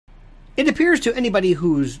It appears to anybody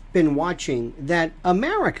who's been watching that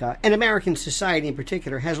America, and American society in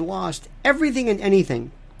particular, has lost everything and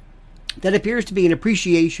anything that appears to be an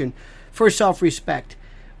appreciation for self-respect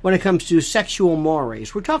when it comes to sexual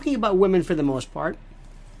mores. We're talking about women for the most part.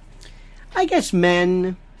 I guess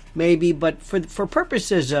men, maybe, but for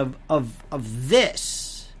purposes of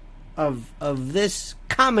this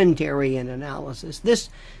commentary and analysis, this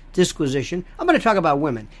disquisition, I'm going to talk about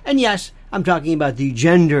women. And yes, I'm talking about the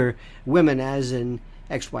gender women as in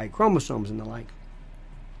XY chromosomes and the like.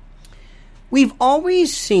 We've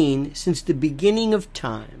always seen, since the beginning of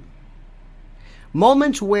time,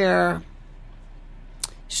 moments where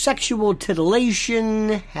sexual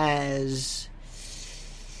titillation has,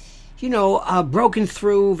 broken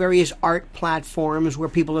through various art platforms where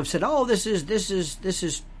people have said, "Oh, this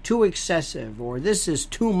is too excessive," or "This is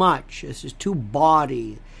too much," "This is too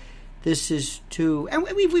bawdy," "This is too," and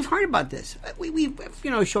we've heard about this. We've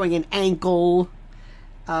showing an ankle.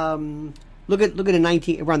 Look at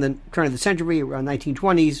around the turn of the century, around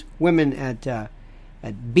 1920s, women at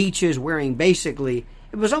beaches wearing basically,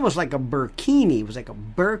 it was almost like a burkini. It was like a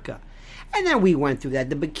burqa. And then we went through that,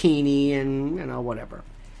 the bikini and, whatever.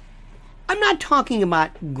 I'm not talking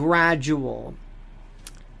about gradual,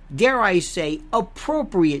 dare I say,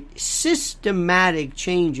 appropriate, systematic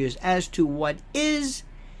changes as to what is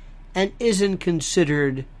and isn't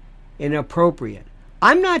considered inappropriate.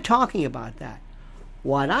 I'm not talking about that.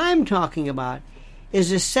 What I'm talking about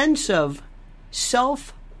is a sense of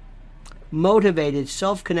self-motivated,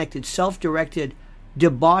 self-connected, self-directed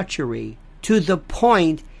debauchery to the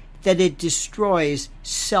point that it destroys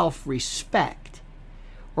self-respect,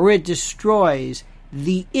 or it destroys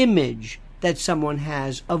the image that someone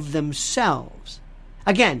has of themselves.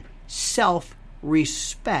 Again,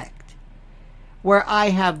 self-respect, where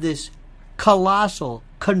I have this colossal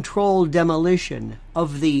controlled demolition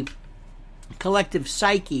of the collective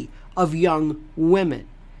psyche of young women.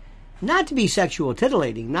 Not to be sexual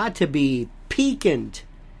titillating, not to be piquant,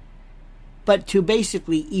 but to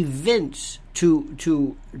basically evince,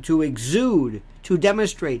 to exude, to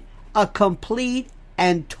demonstrate a complete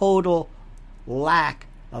and total lack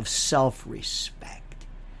of self-respect,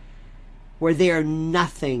 where they are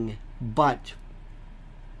nothing but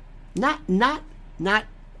not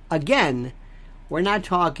again, we're not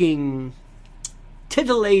talking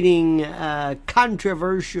titillating,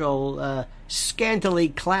 controversial, scantily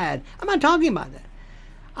clad. I'm not talking about that.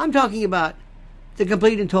 I'm talking about the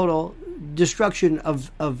complete and total destruction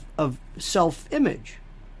of self-image.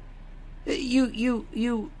 You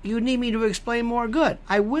need me to explain more? Good,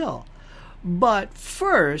 I will. But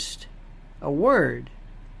first, a word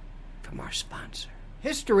from our sponsor.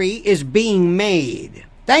 History is being made.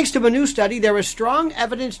 Thanks to a new study, there is strong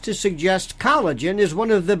evidence to suggest collagen is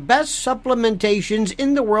one of the best supplementations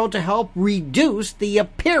in the world to help reduce the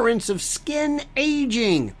appearance of skin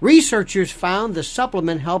aging. Researchers found the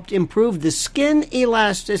supplement helped improve the skin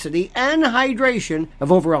elasticity and hydration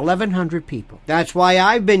of over 1,100 people. That's why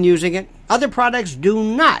I've been using it. Other products do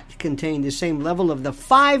not contain the same level of the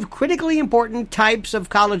 5 critically important types of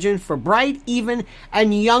collagen for bright, even,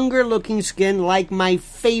 and younger-looking skin like my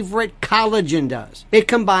favorite collagen does. It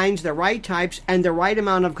combines the right types and the right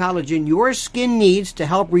amount of collagen your skin needs to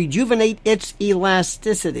help rejuvenate its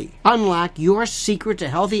elasticity. Unlock your secret to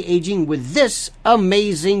healthy aging with this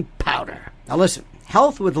amazing powder. Now listen,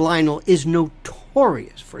 Health with Lionel is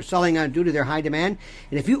notorious for selling out due to their high demand,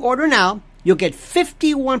 and if you order now, you'll get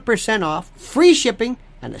 51% off, free shipping,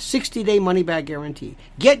 and a 60-day money-back guarantee.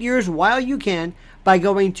 Get yours while you can by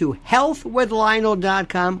going to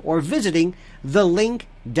healthwithlionel.com or visiting the link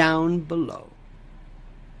down below.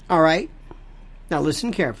 All right, now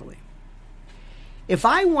listen carefully. If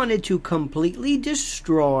I wanted to completely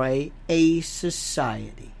destroy a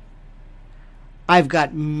society, I've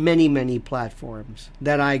got many, many platforms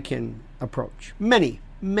that I can approach. Many.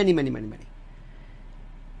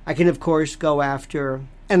 I can, of course, go after,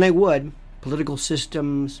 and I would, political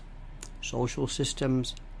systems, social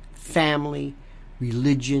systems, family,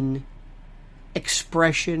 religion,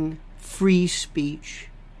 expression, free speech.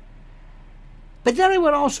 But then I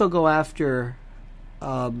would also go after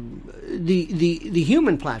the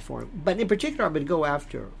human platform. But in particular, I would go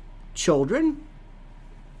after children.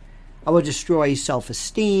 I would destroy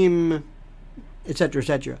self-esteem, etc.,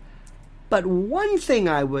 etc. But one thing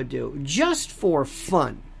I would do, just for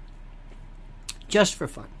fun, to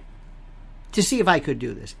see if I could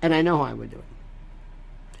do this, and I know how I would do it,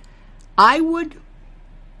 I would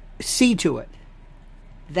see to it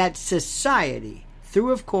that society,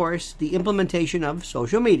 through, of course, the implementation of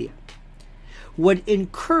social media, would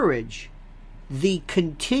encourage the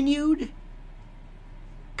continued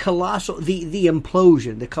colossal, the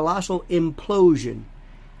implosion, the colossal implosion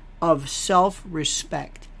of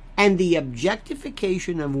self-respect and the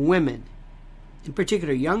objectification of women, in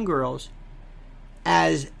particular young girls,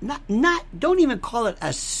 as not don't even call it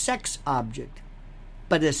a sex object,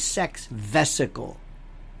 but a sex vesicle,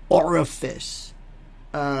 orifice,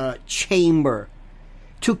 chamber,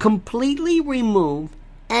 to completely remove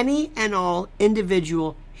any and all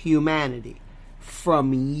individual humanity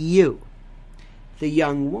from you, the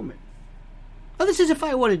young woman. Well, this is if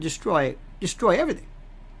I want to destroy everything.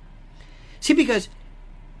 See, because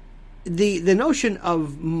the notion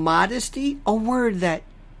of modesty, a word that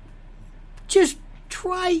just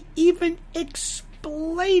try even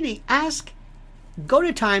explaining. Go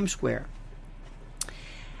to Times Square,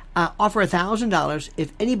 offer $1,000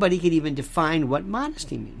 if anybody can even define what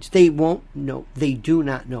modesty means. They won't know. They do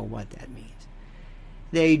not know what that means.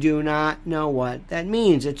 They do not know what that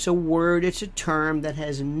means. It's a word, it's a term that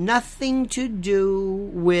has nothing to do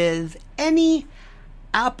with any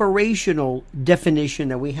operational definition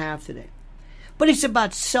that we have today. But it's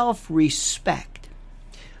about self-respect.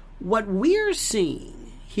 What we're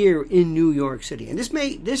seeing here in New York City, and it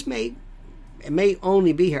may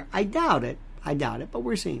only be here. I doubt it, but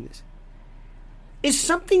we're seeing this. It's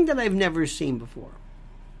something that I've never seen before.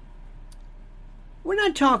 We're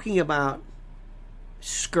not talking about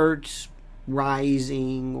skirts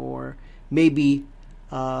rising or maybe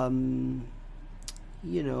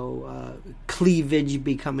cleavage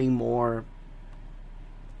becoming more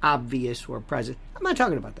obvious or present. I'm not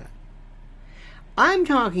talking about that. I'm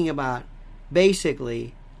talking about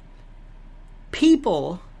basically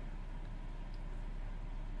people,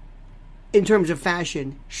 in terms of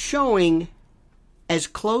fashion, showing as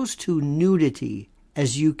close to nudity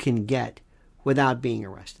as you can get without being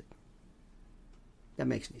arrested. That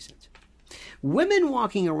makes any sense. Women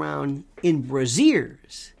walking around in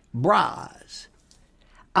brasiers, bras.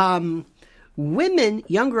 Women,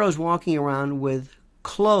 young girls walking around with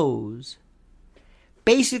clothes,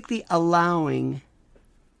 basically allowing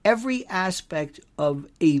every aspect of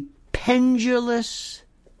a pendulous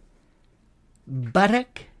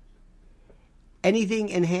buttock, anything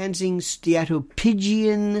enhancing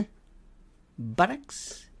steatopygian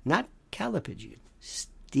buttocks, not callipygian,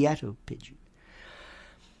 steatopygian.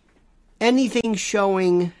 Anything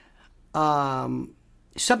showing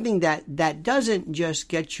something that doesn't just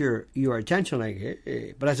get your attention, like,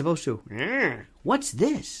 hey, but as opposed to, what's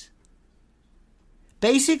this?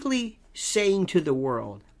 Basically saying to the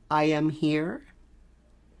world, I am here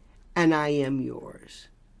and I am yours.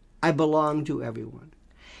 I belong to everyone.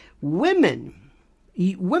 Women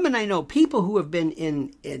I know, people who have been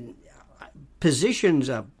in positions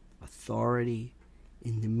of authority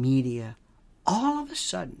in the media, all of a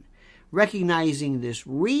sudden recognizing this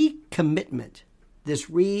recommitment, this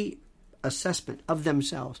reassessment of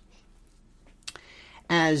themselves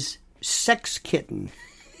as sex kitten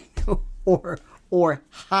or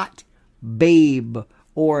hot babe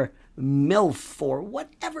or MILF or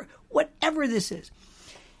whatever this is.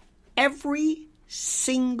 Every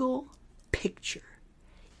single picture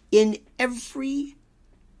in every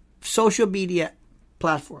social media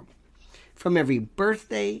platform, from every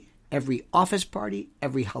birthday, every office party,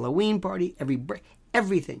 every Halloween party,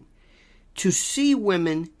 everything, to see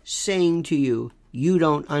women saying to you, you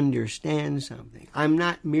don't understand something. I'm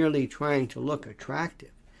not merely trying to look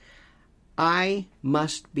attractive. I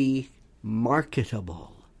must be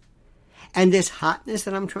marketable. And this hotness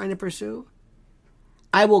that I'm trying to pursue,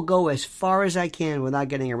 I will go as far as I can without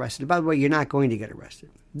getting arrested. By the way, you're not going to get arrested.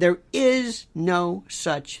 There is no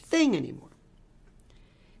such thing anymore.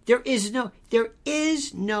 There is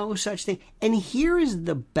no such thing. And here is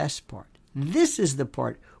the best part. This is the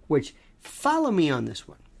part which, follow me on this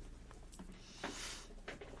one.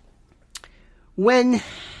 When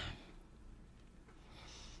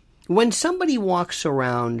somebody walks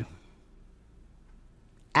around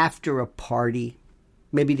after a party,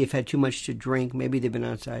 maybe they've had too much to drink, maybe they've been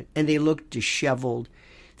outside, and they look disheveled,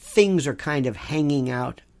 things are kind of hanging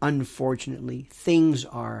out, unfortunately. Things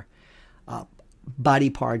are body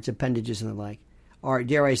parts, appendages, and the like, are,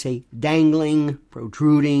 dare I say, dangling,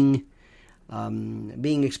 protruding,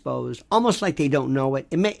 being exposed, almost like they don't know it.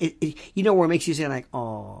 You know where it makes you say, like,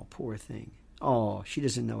 oh, poor thing. Oh, she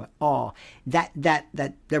doesn't know it. Oh,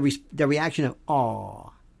 the reaction of,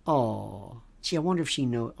 oh, gee, I wonder if she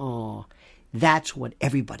knows. Oh, that's what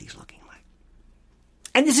everybody's looking like.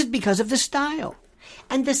 And this is because of the style.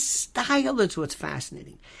 And the style is what's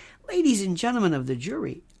fascinating. Ladies and gentlemen of the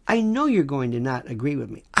jury, I know you're going to not agree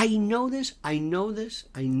with me. I know this. I know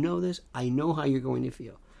how you're going to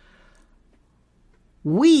feel.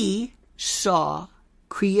 We saw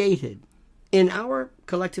created in our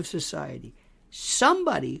collective society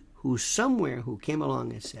somebody who somewhere who came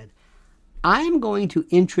along and said, I am going to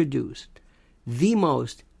introduce the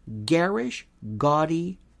most garish,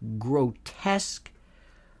 gaudy, grotesque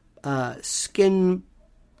skin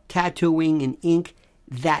tattooing and ink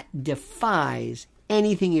that defies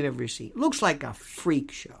anything you've ever seen. It looks like a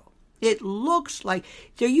freak show. It looks like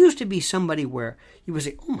there used to be somebody where you would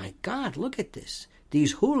say, oh my God, look at this.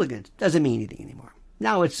 These hooligans. Doesn't mean anything anymore.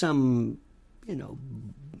 Now it's some,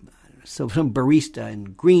 some barista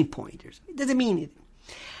in Greenpoint or something. It doesn't mean anything.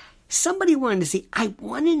 Somebody wanted to see, I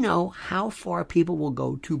want to know how far people will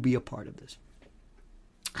go to be a part of this.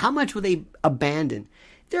 How much will they abandon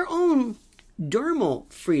their own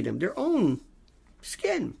dermal freedom, their own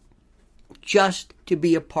skin, just to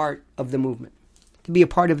be a part of the movement, to be a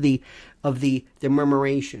part of the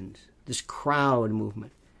murmurations, this crowd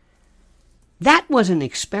movement. That was an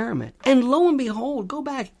experiment. And lo and behold, go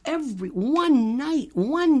back one night,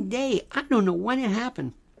 one day, I don't know when it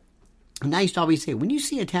happened. And I used to always say, when you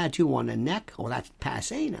see a tattoo on the neck, oh, that's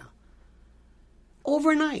passé now.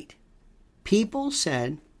 Overnight, people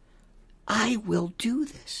said, I will do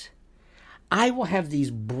this. I will have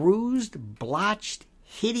these bruised, blotched,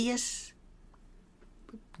 hideous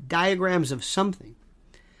diagrams of something.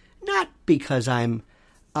 Not because I'm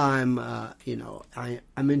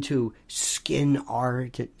into skin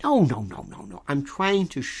art. No. I'm trying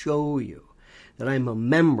to show you that I'm a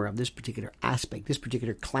member of this particular aspect, this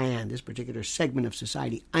particular clan, this particular segment of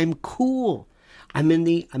society. I'm cool. I'm in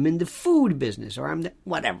the food business, or I'm the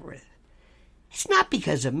whatever it is. It's not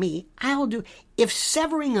because of me. I'll do. If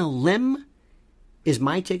severing a limb is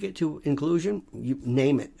my ticket to inclusion, you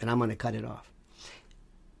name it, and I'm going to cut it off.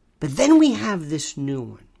 But then we have this new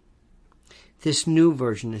one, this new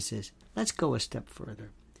version that says, let's go a step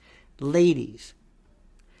further. Ladies,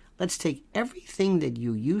 let's take everything that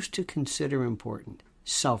you used to consider important,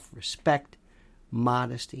 self-respect,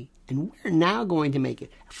 modesty, and we're now going to make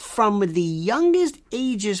it from the youngest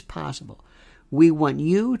ages possible. We want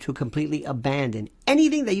you to completely abandon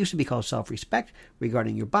anything that used to be called self-respect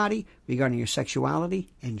regarding your body, regarding your sexuality,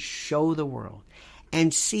 and show the world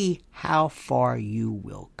and see how far you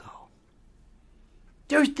will go.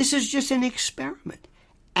 This is just an experiment.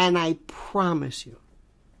 And I promise you,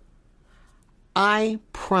 name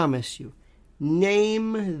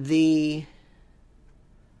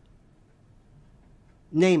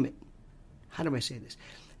it. How do I say this?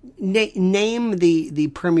 Name the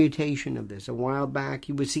permutation of this. A while back,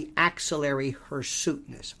 you would see axillary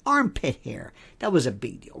hirsuteness, armpit hair. That was a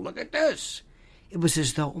big deal. Look at this. It was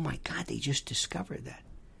as though, oh my God, they just discovered that.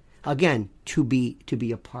 Again, to be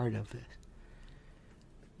a part of this.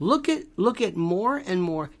 Look at more and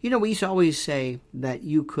more. We used to always say that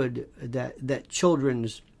you could that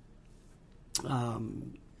children's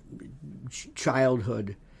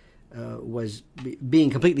childhood was being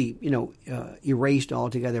completely, erased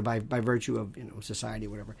altogether by virtue of, society or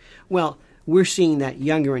whatever. Well, we're seeing that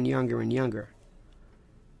younger and younger and younger.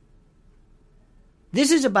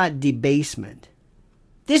 This is about debasement.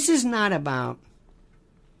 This is not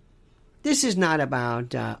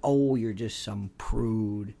about, oh, you're just some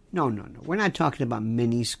prude. No. We're not talking about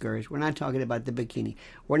mini skirts. We're not talking about the bikini.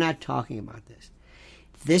 We're not talking about this.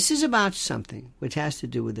 This is about something which has to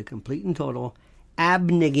do with the complete and total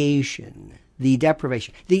abnegation, the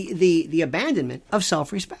deprivation, the abandonment of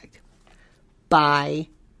self-respect by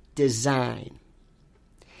design.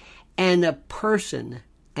 And a person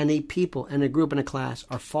and a people and a group and a class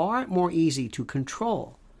are far more easy to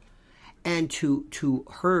control and to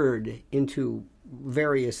herd into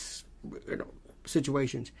various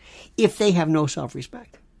situations if they have no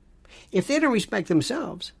self-respect. If they don't respect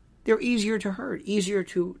themselves, they're easier to herd, easier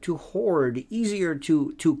to hoard, easier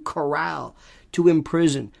to corral, to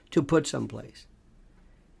imprison, to put someplace.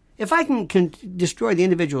 If I can destroy the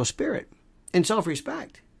individual spirit and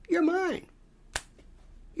self-respect, you're mine.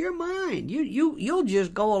 You're mine. You'll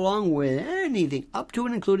just go along with anything, up to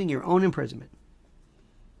and including your own imprisonment.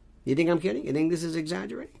 You think I'm kidding? You think this is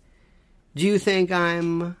exaggerating? Do you think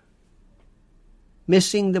I'm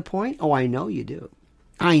missing the point? Oh, I know you do.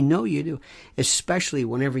 I know you do. Especially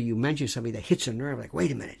whenever you mention something that hits a nerve, like,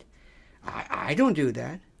 wait a minute, I don't do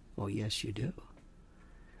that. Oh, yes, you do.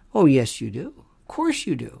 Oh, yes, you do. Of course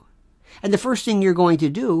you do. And the first thing you're going to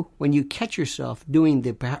do when you catch yourself doing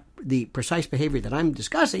the precise behavior that I'm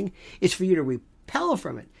discussing is for you to repel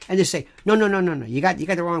from it and to say, no. You got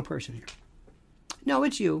the wrong person here. No,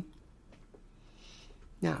 it's you.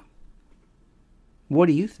 Now, what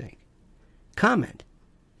do you think? Comment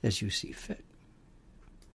as you see fit.